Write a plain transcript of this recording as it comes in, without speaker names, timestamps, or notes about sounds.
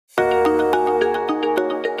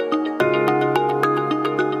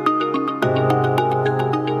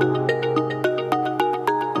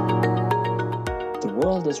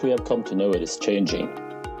as we have come to know it, is changing.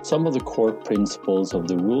 Some of the core principles of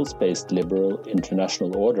the rules-based liberal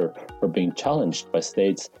international order are being challenged by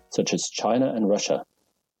states such as China and Russia.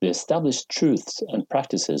 The established truths and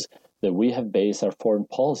practices that we have based our foreign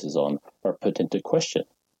policies on are put into question.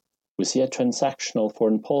 We see a transactional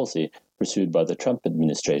foreign policy pursued by the Trump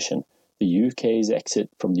administration, the UK's exit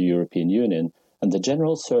from the European Union, and the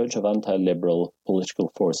general surge of anti-liberal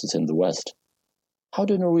political forces in the West. How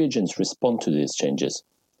do Norwegians respond to these changes?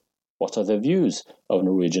 What are their views of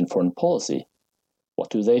Norwegian foreign policy? What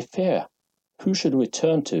do they fear? Who should we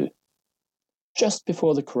turn to? Just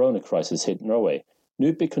before the corona crisis hit Norway,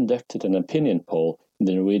 NUPI conducted an opinion poll in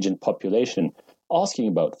the Norwegian population asking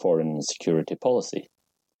about foreign and security policy.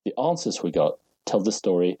 The answers we got tell the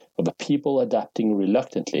story of a people adapting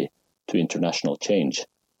reluctantly to international change.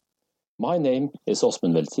 My name is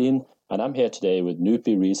Åsmund Veltin, and I'm here today with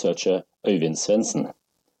NUPI researcher Øyvind Svendsen.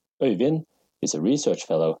 Øyvind is a research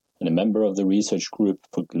fellow and a member of the research group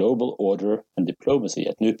for global order and diplomacy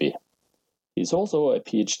at NUPI. He is also a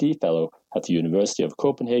PhD fellow at the University of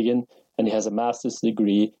Copenhagen, and he has a master's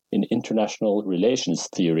degree in international relations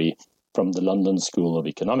theory from the London School of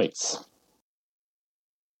Economics.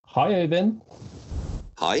 Hi, Øyvind.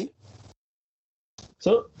 Hi.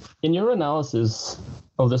 So, in your analysis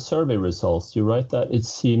of the survey results, you write that it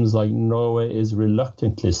seems like Norway is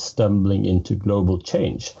reluctantly stumbling into global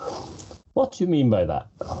change. What do you mean by that?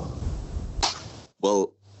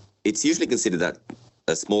 Well, it's usually considered that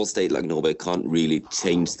a small state like Norway can't really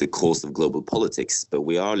change the course of global politics, but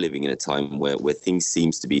we are living in a time where things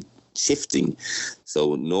seems to be shifting.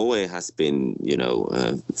 So Norway has been,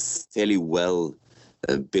 fairly well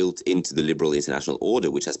built into the liberal international order,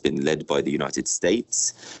 which has been led by the United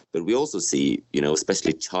States. But we also see,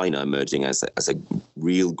 especially China emerging as a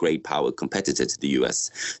real great power competitor to the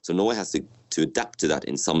US. So Norway has to adapt to that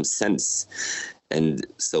in some sense. And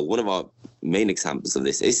so one of our main examples of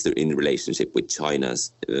this is in relationship with China.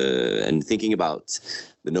 And thinking about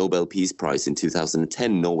the Nobel Peace Prize in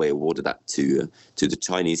 2010, Norway awarded that to the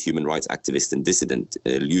Chinese human rights activist and dissident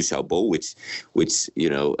Liu Xiaobo, which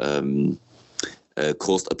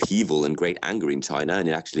caused upheaval and great anger in China, and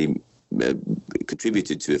it actually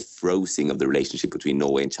contributed to a freezing of the relationship between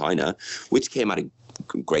Norway and China, which came at a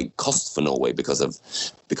great cost for Norway because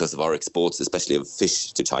of our exports, especially of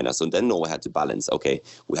fish to China. So then Norway had to balance, okay,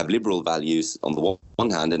 we have liberal values on the one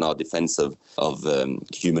hand and our defense of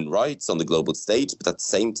human rights on the global stage, but at the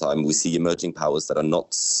same time we see emerging powers that are not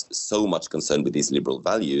so much concerned with these liberal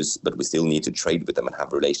values, but we still need to trade with them and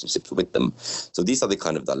have relationships with them. So these are the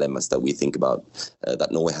kind of dilemmas that we think about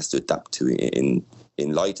that Norway has to adapt to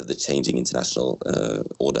in light of the changing international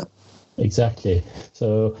order. Exactly.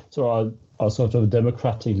 So our sort of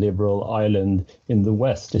democratic liberal island in the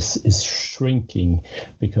West is shrinking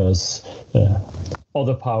because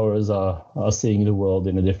other powers are seeing the world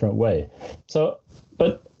in a different way. So,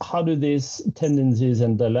 but how do these tendencies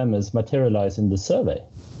and dilemmas materialize in the survey?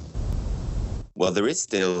 Well, there is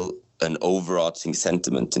still an overarching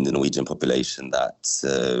sentiment in the Norwegian population that,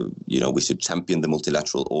 we should champion the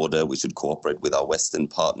multilateral order, we should cooperate with our Western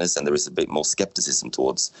partners, and there is a bit more skepticism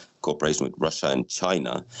towards cooperation with Russia and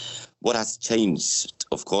China. What has changed,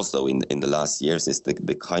 of course, though, in the last years is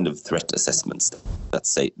the kind of threat assessments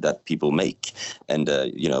that people make. And,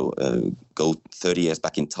 go 30 years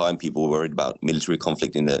back in time, people were worried about military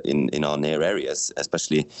conflict in our near areas,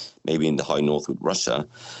 especially maybe in the high north with Russia.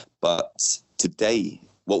 But today,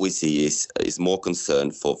 what we see is more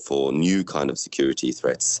concern for new kind of security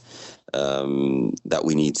threats that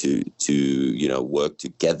we need to work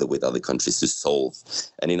together with other countries to solve.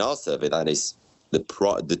 And in our survey, that is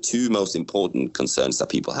the two most important concerns that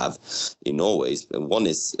people have in Norway. One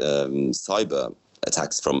is cyber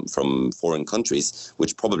attacks from foreign countries,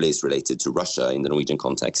 which probably is related to Russia in the Norwegian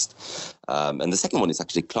context. And the second one is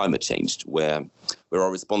actually climate change, where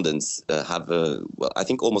our respondents I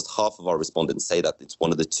think almost half of our respondents say that it's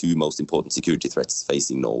one of the two most important security threats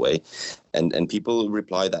facing Norway. And people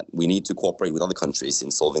reply that we need to cooperate with other countries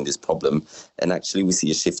in solving this problem. And actually we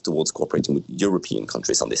see a shift towards cooperating with European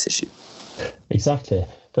countries on this issue. Exactly.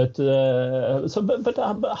 But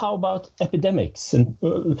how about epidemics? And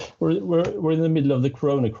we're in the middle of the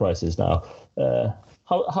corona crisis now.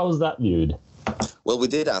 How is that viewed? Well, we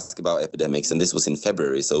did ask about epidemics, and this was in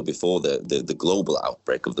February, so before the global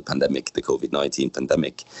outbreak of the pandemic, the COVID-19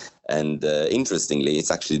 pandemic. And interestingly, it's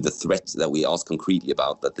actually the threat that we asked concretely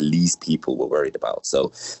about that the least people were worried about.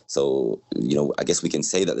 So I guess we can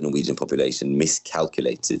say that the Norwegian population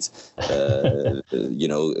miscalculated,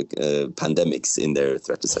 pandemics in their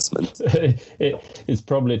threat assessment. It's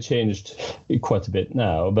probably changed quite a bit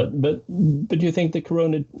now, but do you think the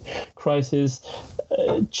corona crisis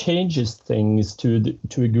changes things to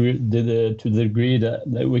the degree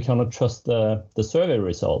that we cannot trust the survey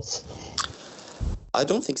results? I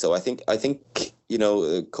don't think so. I think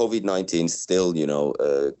COVID-19 still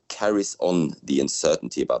carries on the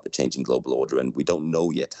uncertainty about the changing global order, and we don't know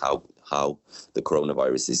yet how the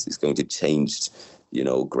coronavirus is going to change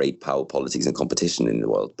great power politics and competition in the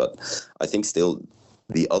world. But I think still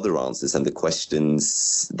the other answers and the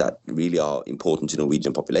questions that really are important to the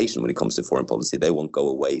Norwegian population when it comes to foreign policy, they won't go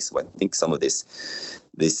away. So I think some of these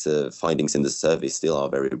findings in the survey still are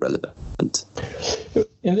very relevant.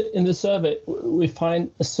 In the survey, we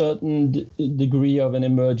find a certain degree of an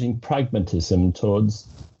emerging pragmatism towards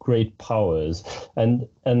great powers, and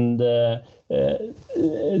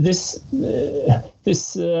this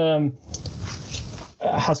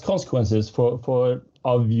has consequences for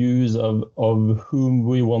our views of whom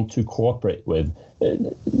we want to cooperate with.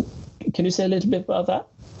 Can you say a little bit about that?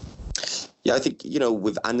 Yeah, I think,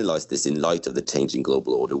 we've analyzed this in light of the changing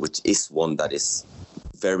global order, which is one that is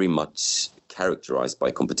very much characterized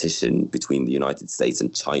by competition between the United States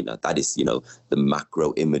and China. That is, the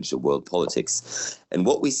macro image of world politics. And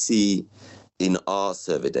what we see in our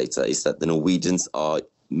survey data is that the Norwegians are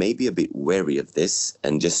maybe a bit wary of this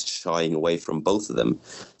and just shying away from both of them.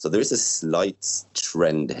 So there is a slight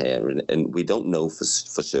trend here, and we don't know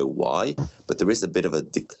for sure why, but there is a bit of a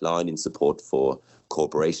decline in support for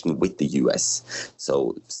cooperation with the US.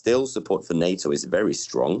 So still support for NATO is very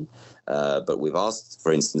strong, but we've asked,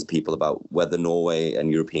 for instance, people about whether Norway and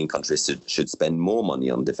European countries should spend more money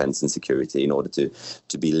on defense and security in order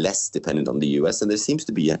to be less dependent on the US. And there seems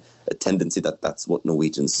to be a tendency that that's what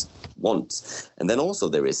Norwegians want. And then also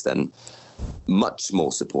there is then much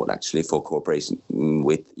more support actually for cooperation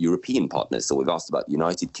with European partners. So we've asked about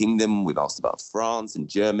United Kingdom, we've asked about France and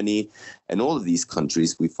Germany, and all of these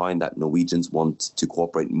countries we find that Norwegians want to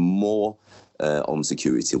cooperate more on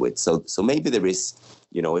security with. So maybe there is,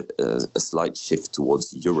 a slight shift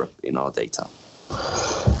towards Europe in our data.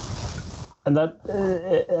 And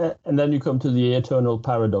then you come to the eternal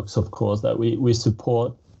paradox, of course, that we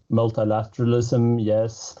support multilateralism,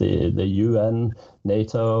 yes, the UN,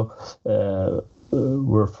 NATO,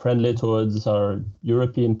 we're friendly towards our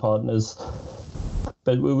European partners,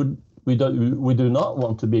 but we do not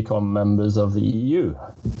want to become members of the EU.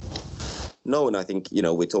 No, and I think,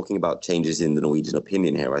 we're talking about changes in the Norwegian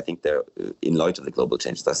opinion here. I think they're, in light of the global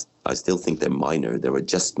changes, I still think they're minor. They're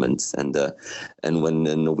adjustments. And when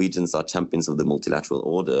the Norwegians are champions of the multilateral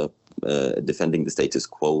order, defending the status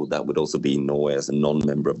quo, that would also be Norway as a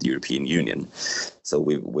non-member of the European Union. So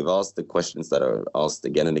we've asked the questions that are asked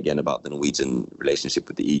again and again about the Norwegian relationship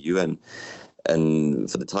with the EU, and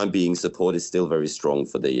for the time being, support is still very strong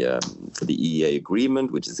for the EEA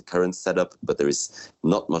agreement, which is the current setup, but there is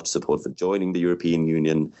not much support for joining the European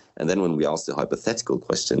Union. And then when we ask the hypothetical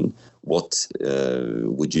question, what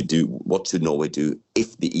would you do? What should Norway do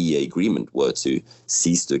if the EEA agreement were to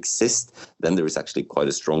cease to exist? Then there is actually quite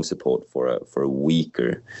a strong support for a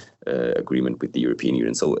weaker agreement with the European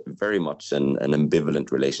Union. So very much an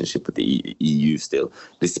ambivalent relationship with the EU still,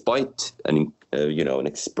 despite an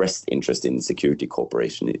expressed interest in security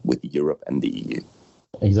cooperation with Europe and the EU.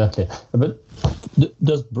 Exactly. But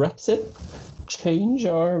does Brexit change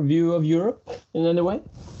our view of Europe in any way?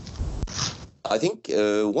 I think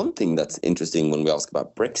one thing that's interesting when we ask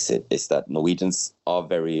about Brexit is that Norwegians are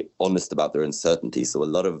very honest about their uncertainty. So a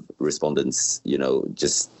lot of respondents,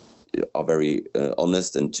 just are very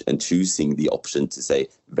honest and choosing the option to say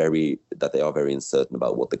that they are very uncertain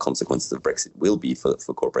about what the consequences of Brexit will be for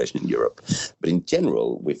cooperation in Europe. But in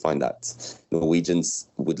general, we find that Norwegians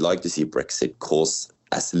would like to see Brexit cause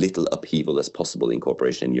as little upheaval as possible in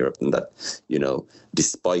cooperation in Europe, and that,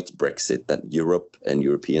 despite Brexit, that Europe and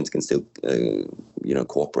Europeans can still,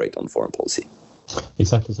 cooperate on foreign policy.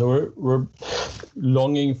 Exactly. So we're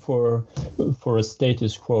longing for a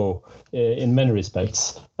status quo in many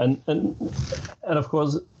respects, and of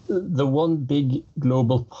course the one big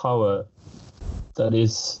global power that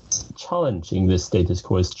is challenging this status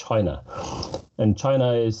quo is China, and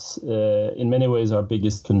China is in many ways our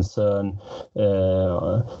biggest concern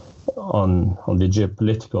on the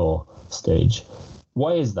geopolitical stage.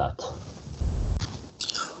 Why is that?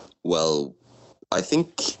 Well, I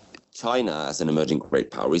think China, as an emerging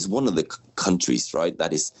great power, is one of the countries, right,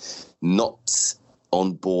 that is not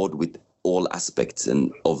on board with all aspects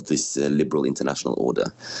of this liberal international order.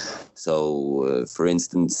 So, for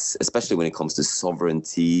instance, especially when it comes to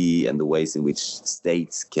sovereignty and the ways in which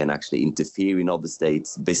states can actually interfere in other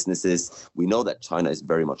states' businesses, we know that China is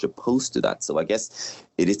very much opposed to that. So I guess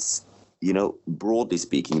it is, broadly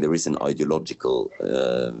speaking, there is an ideological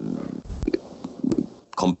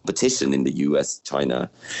competition in the US-China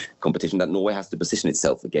competition that Norway has to position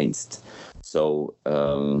itself against. So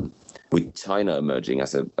with China emerging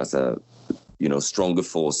as a stronger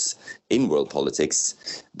force in world politics,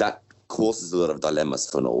 that causes a lot of dilemmas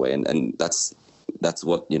for Norway, and that's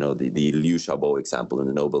what the Liu Xiaobo example in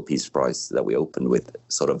the Nobel Peace Prize that we opened with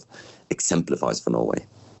sort of exemplifies for Norway.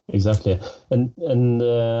 Exactly, and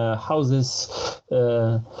how's this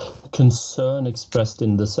concern expressed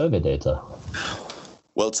in the survey data?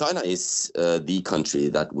 Well, China is the country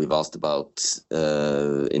that we've asked about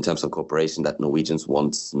in terms of cooperation that Norwegians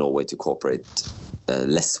want Norway to cooperate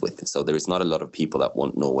less with. So there is not a lot of people that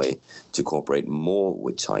want Norway to cooperate more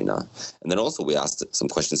with China. And then also we asked some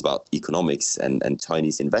questions about economics and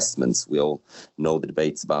Chinese investments. We all know the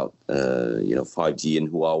debates about 5G and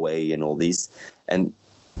Huawei and all these. And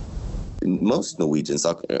most Norwegians,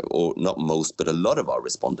 or not most, but a lot of our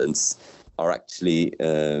respondents are actually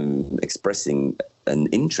expressing an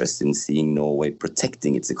interest in seeing Norway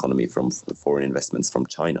protecting its economy from foreign investments from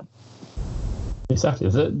China. Exactly.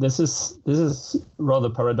 This is rather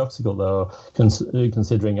paradoxical, though,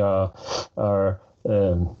 considering our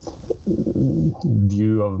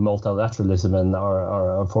view of multilateralism and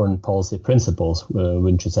our foreign policy principles,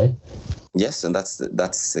 wouldn't you say? Yes, and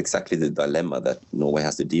that's exactly the dilemma that Norway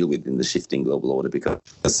has to deal with in the shifting global order,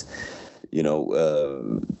 because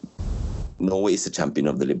Norway is a champion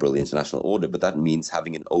of the liberal international order, but that means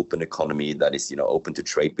having an open economy that is, open to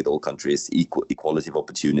trade with all countries, equality of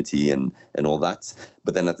opportunity and all that.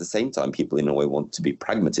 But then at the same time, people in Norway want to be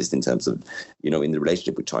pragmatist in terms of, in the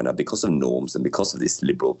relationship with China because of norms and because of these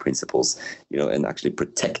liberal principles, and actually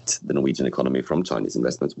protect the Norwegian economy from Chinese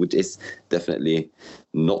investments, which is definitely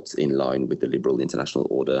not in line with the liberal international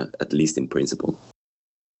order, at least in principle.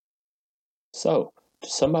 So, to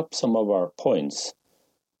sum up some of our points,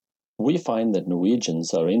 we find that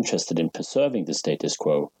Norwegians are interested in preserving the status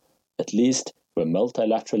quo, at least where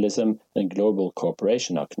multilateralism and global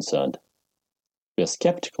cooperation are concerned. We are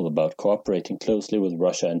skeptical about cooperating closely with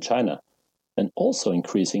Russia and China, and also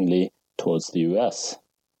increasingly towards the US.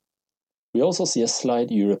 We also see a slight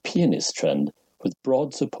Europeanist trend, with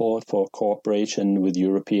broad support for cooperation with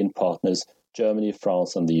European partners Germany,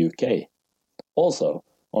 France, and the UK. Also,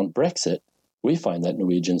 on Brexit, we find that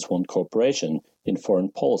Norwegians want cooperation in foreign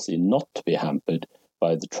policy not to be hampered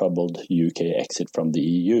by the troubled UK exit from the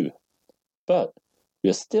EU. But we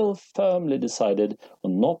are still firmly decided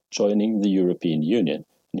on not joining the European Union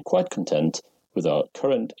and quite content with our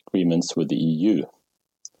current agreements with the EU.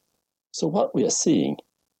 So what we are seeing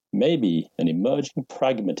may be an emerging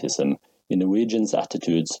pragmatism in Norwegians'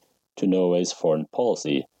 attitudes to Norway's foreign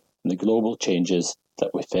policy and the global changes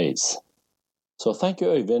that we face. So thank you,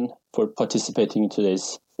 Øyvind, for participating in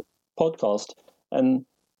today's podcast, and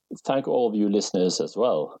thank all of you listeners as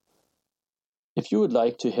well. If you would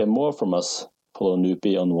like to hear more from us, follow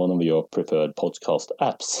NUPI on one of your preferred podcast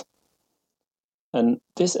apps. And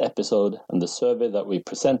this episode and the survey that we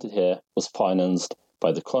presented here was financed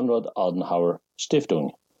by the Konrad Adenauer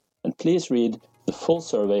Stiftung. And please read the full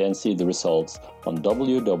survey and see the results on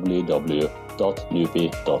www.nupi.no.